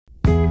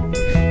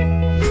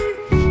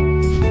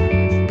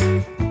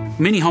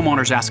Many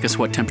homeowners ask us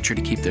what temperature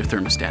to keep their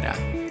thermostat at.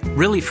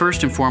 Really,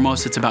 first and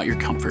foremost, it's about your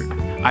comfort.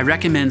 I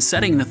recommend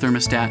setting the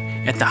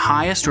thermostat at the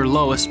highest or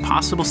lowest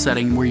possible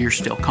setting where you're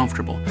still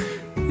comfortable.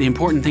 The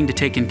important thing to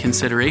take in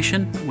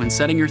consideration when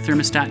setting your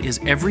thermostat is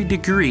every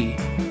degree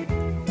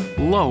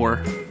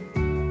lower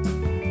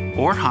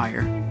or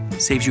higher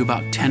saves you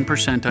about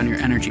 10% on your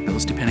energy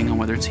bills, depending on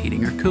whether it's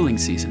heating or cooling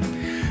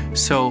season.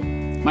 So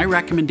my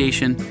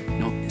recommendation,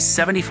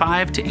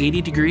 75 to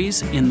 80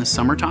 degrees in the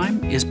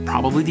summertime is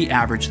probably the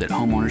average that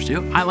homeowners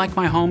do. I like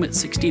my home at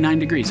 69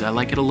 degrees. I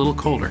like it a little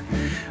colder.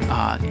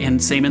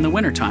 And same in the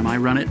wintertime. I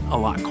run it a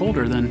lot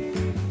colder than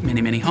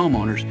many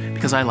homeowners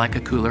because I like a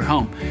cooler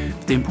home.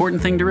 But the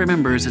important thing to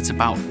remember is it's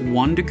about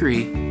 1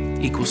 degree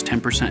equals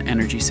 10%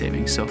 energy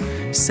savings. So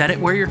set it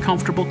where you're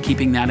comfortable,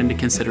 keeping that into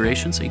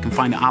consideration so you can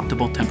find the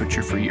optimal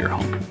temperature for your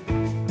home.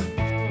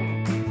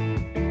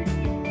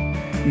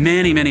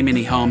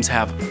 Many homes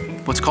have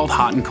what's called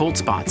hot and cold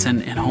spots,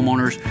 and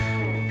homeowners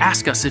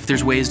ask us if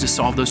there's ways to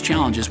solve those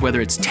challenges, whether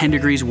it's 10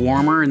 degrees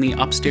warmer in the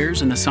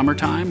upstairs in the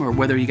summertime or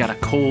whether you got a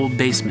cold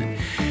basement.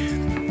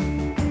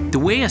 The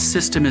way a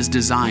system is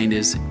designed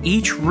is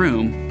each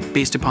room,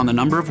 based upon the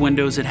number of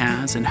windows it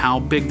has and how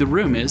big the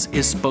room is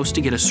supposed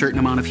to get a certain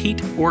amount of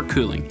heat or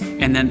cooling.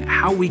 And then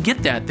how we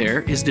get that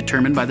there is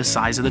determined by the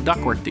size of the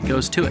ductwork that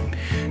goes to it.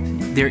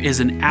 There is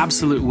an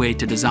absolute way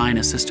to design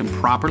a system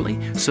properly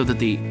so that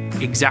the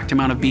exact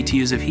amount of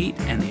BTUs of heat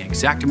and the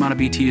exact amount of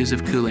BTUs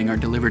of cooling are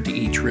delivered to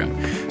each room.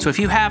 So if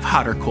you have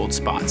hot or cold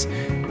spots,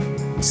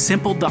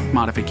 simple duct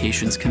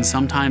modifications can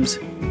sometimes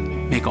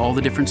make all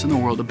the difference in the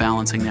world of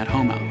balancing that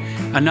home out.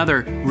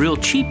 Another real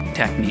cheap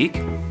technique,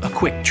 a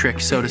quick trick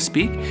so to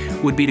speak,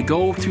 would be to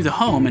go through the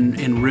home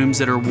in rooms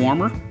that are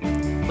warmer.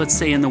 Let's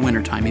say in the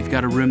wintertime, you've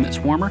got a room that's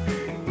warmer,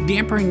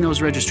 dampering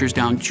those registers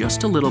down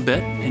just a little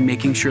bit and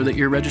making sure that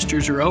your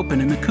registers are open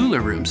in the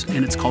cooler rooms,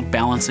 and it's called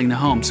balancing the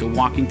home, so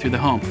walking through the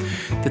home.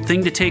 The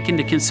thing to take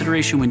into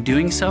consideration when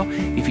doing so,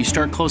 if you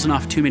start closing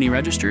off too many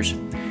registers,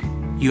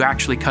 you're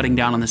actually cutting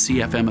down on the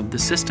CFM of the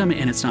system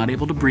and it's not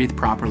able to breathe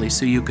properly,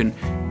 so you can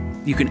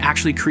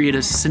actually create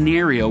a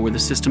scenario where the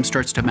system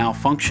starts to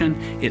malfunction,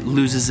 it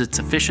loses its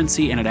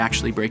efficiency, and it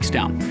actually breaks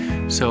down.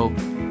 So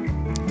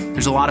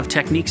there's a lot of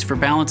techniques for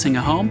balancing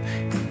a home.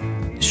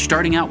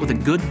 Starting out with a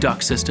good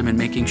duct system and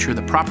making sure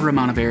the proper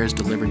amount of air is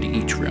delivered to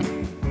each room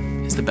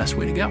is the best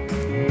way to go.